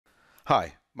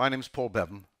Hi, my name is Paul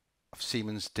Bevan of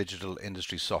Siemens Digital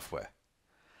Industry Software,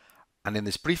 and in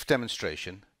this brief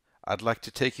demonstration I'd like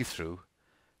to take you through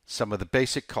some of the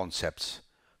basic concepts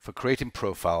for creating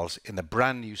profiles in the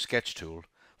brand new sketch tool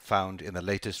found in the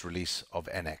latest release of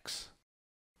NX.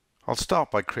 I'll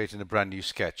start by creating a brand new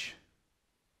sketch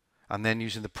and then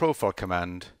using the profile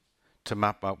command to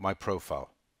map out my profile.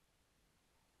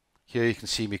 Here you can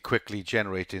see me quickly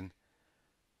generating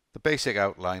the basic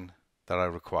outline that I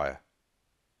require.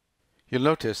 You'll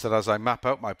notice that as I map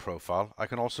out my profile, I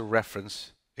can also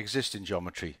reference existing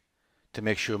geometry to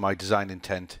make sure my design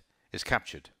intent is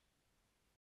captured.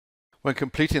 When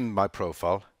completing my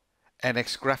profile,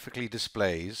 NX graphically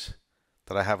displays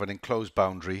that I have an enclosed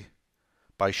boundary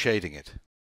by shading it.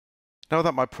 Now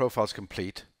that my profile is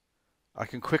complete, I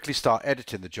can quickly start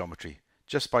editing the geometry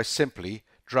just by simply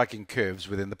dragging curves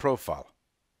within the profile.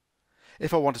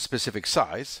 If I want a specific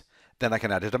size, then I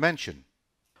can add a dimension.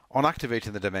 On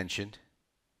activating the dimension,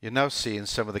 you're now seeing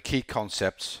some of the key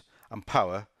concepts and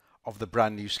power of the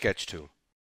brand new sketch tool.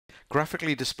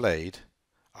 Graphically displayed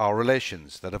are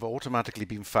relations that have automatically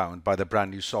been found by the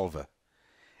brand new solver.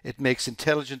 It makes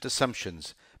intelligent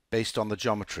assumptions based on the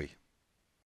geometry.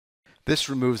 This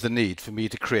removes the need for me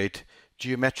to create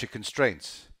geometric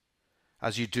constraints,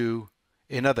 as you do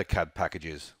in other CAD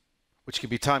packages, which can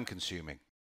be time consuming.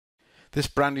 This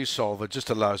brand new solver just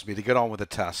allows me to get on with the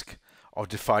task of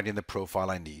defining the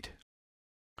profile I need.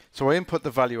 So I input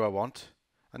the value I want,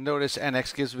 and notice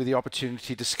NX gives me the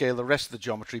opportunity to scale the rest of the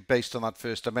geometry based on that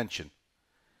first dimension.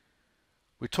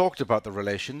 We talked about the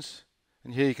relations,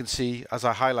 and here you can see as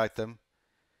I highlight them,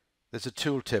 there's a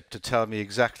tooltip to tell me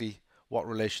exactly what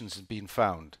relations have been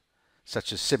found,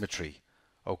 such as symmetry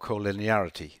or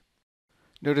collinearity.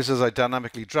 Notice as I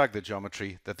dynamically drag the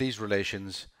geometry that these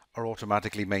relations are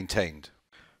automatically maintained.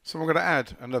 So I'm going to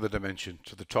add another dimension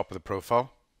to the top of the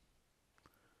profile.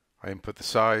 I input the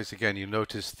size. Again, you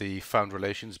notice the found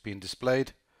relations being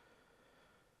displayed.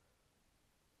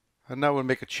 And now we'll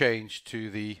make a change to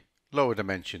the lower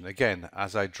dimension. Again,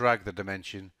 as I drag the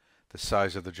dimension, the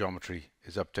size of the geometry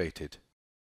is updated.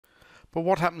 But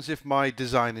what happens if my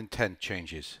design intent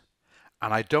changes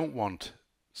and I don't want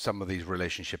some of these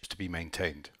relationships to be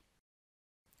maintained?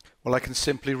 Well, I can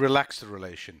simply relax the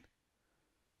relation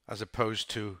as opposed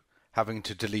to having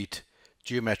to delete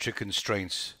geometric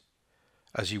constraints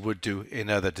as you would do in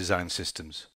other design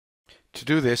systems. To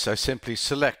do this, I simply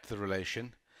select the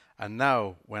relation, and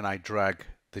now when I drag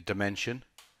the dimension,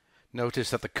 notice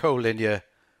that the collinear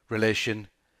relation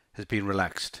has been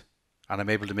relaxed and I'm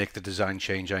able to make the design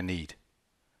change I need.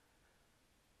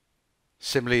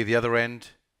 Similarly, the other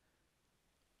end,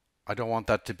 I don't want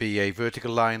that to be a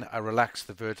vertical line. I relax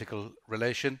the vertical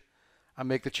relation and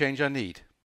make the change I need.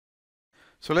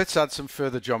 So let's add some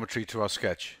further geometry to our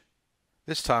sketch.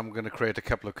 This time we're going to create a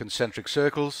couple of concentric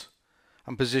circles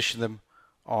and position them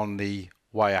on the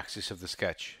y-axis of the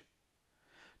sketch.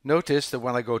 Notice that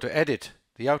when I go to edit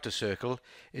the outer circle,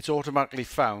 it's automatically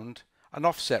found an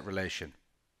offset relation.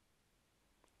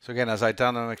 So again, as I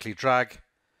dynamically drag,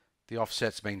 the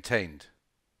offset's maintained.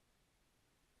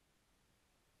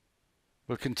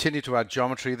 We'll continue to add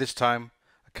geometry, this time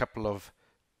a couple of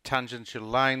tangential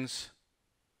lines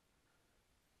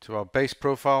to our base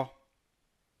profile.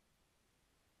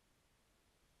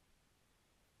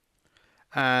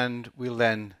 And we'll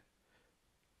then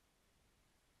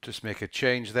just make a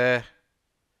change there.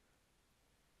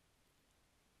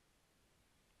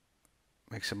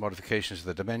 Make some modifications to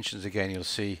the dimensions. Again, you'll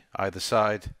see either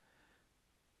side.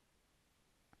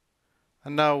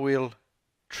 And now we'll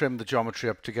trim the geometry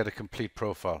up to get a complete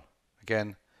profile.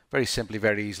 Again, very simply,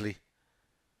 very easily,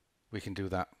 we can do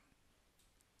that.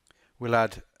 We'll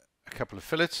add a couple of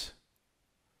fillets.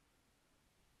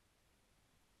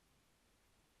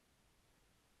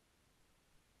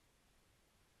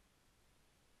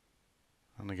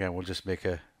 And again, we'll just make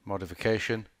a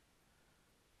modification.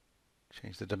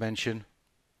 Change the dimension,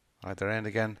 either end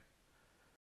again.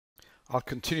 I'll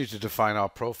continue to define our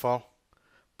profile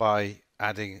by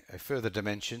adding a further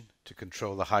dimension to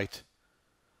control the height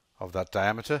of that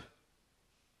diameter.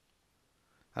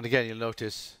 And again, you'll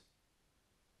notice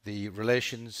the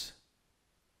relations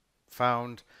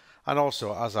found, and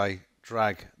also as I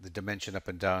drag the dimension up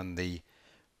and down, the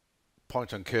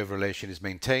point on curve relation is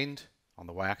maintained on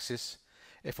the y-axis.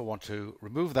 If I want to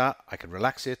remove that, I can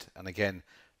relax it and again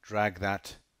drag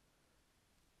that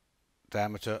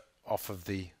diameter off of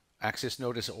the axis.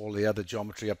 Notice all the other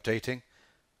geometry updating.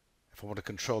 If I want to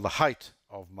control the height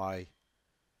of my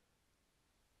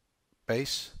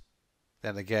base,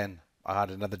 then again I add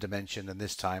another dimension, and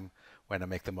this time when I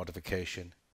make the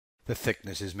modification, the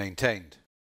thickness is maintained.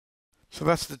 So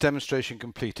that's the demonstration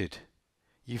completed.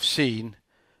 You've seen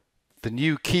the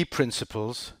new key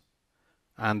principles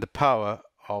and the power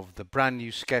of the brand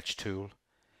new sketch tool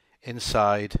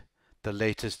inside the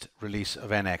latest release of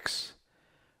NX,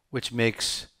 which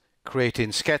makes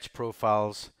creating sketch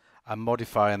profiles and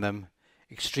modifying them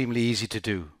extremely easy to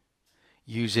do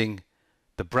using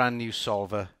the brand new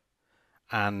solver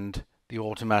and the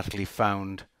automatically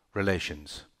found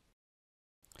relations.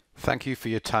 Thank you for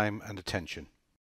your time and attention.